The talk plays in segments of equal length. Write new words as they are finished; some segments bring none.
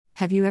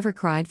Have you ever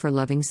cried for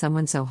loving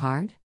someone so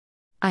hard?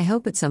 I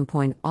hope at some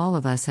point all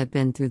of us have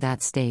been through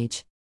that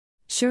stage.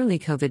 Surely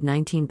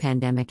COVID-19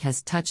 pandemic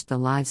has touched the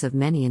lives of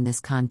many in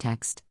this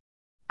context.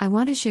 I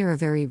want to share a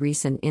very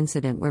recent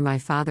incident where my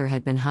father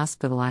had been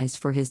hospitalized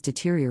for his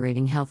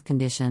deteriorating health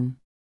condition.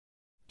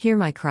 Hear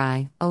my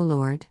cry, O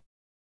Lord.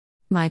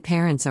 My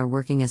parents are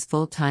working as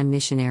full-time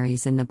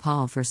missionaries in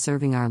Nepal for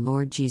serving our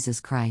Lord Jesus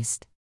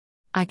Christ.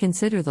 I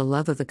consider the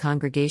love of the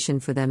congregation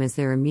for them as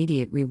their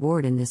immediate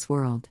reward in this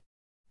world.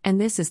 And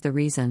this is the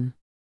reason.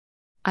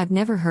 I've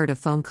never heard a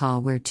phone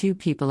call where two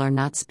people are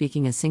not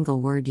speaking a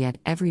single word, yet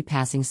every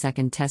passing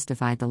second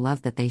testify the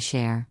love that they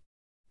share.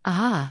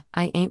 Aha,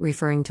 I ain't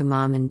referring to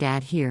mom and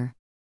dad here.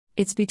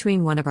 It's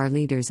between one of our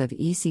leaders of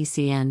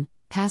ECCN,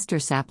 Pastor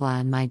Sapla,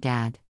 and my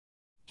dad.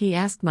 He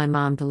asked my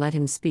mom to let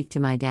him speak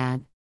to my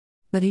dad.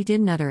 But he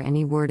didn't utter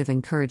any word of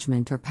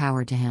encouragement or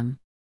power to him.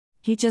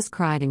 He just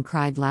cried and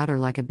cried louder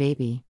like a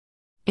baby.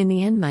 In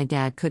the end, my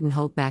dad couldn't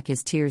hold back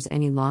his tears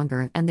any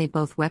longer, and they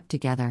both wept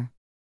together.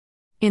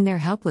 In their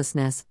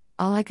helplessness,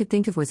 all I could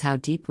think of was how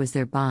deep was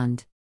their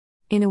bond.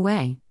 In a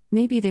way,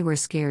 maybe they were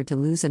scared to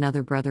lose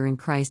another brother in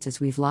Christ,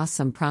 as we've lost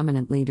some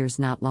prominent leaders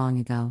not long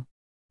ago.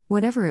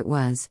 Whatever it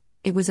was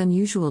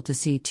unusual to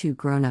see two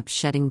grown-ups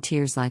shedding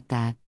tears like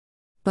that.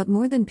 But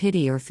more than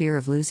pity or fear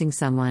of losing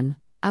someone,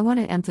 I want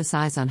to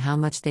emphasize on how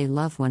much they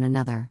love one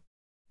another.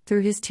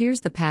 Through his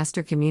tears, the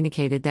pastor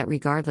communicated that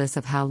regardless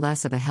of how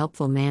less of a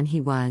helpful man he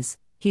was,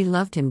 he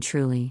loved him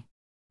truly.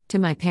 To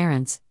my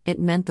parents, it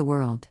meant the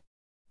world.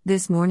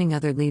 This morning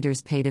other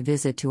leaders paid a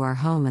visit to our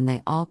home and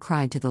they all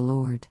cried to the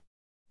Lord.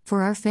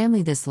 For our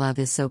family, this love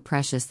is so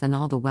precious than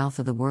all the wealth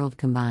of the world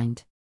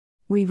combined.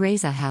 We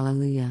raise a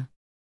hallelujah.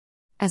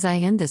 As I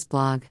end this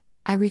blog,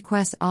 I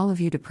request all of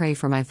you to pray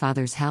for my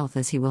father's health,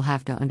 as he will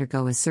have to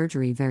undergo a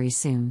surgery very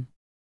soon.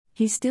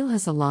 He still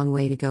has a long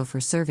way to go for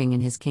serving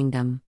in his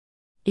kingdom.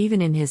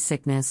 Even in his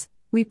sickness,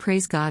 we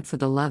praise God for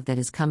the love that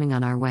is coming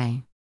on our way.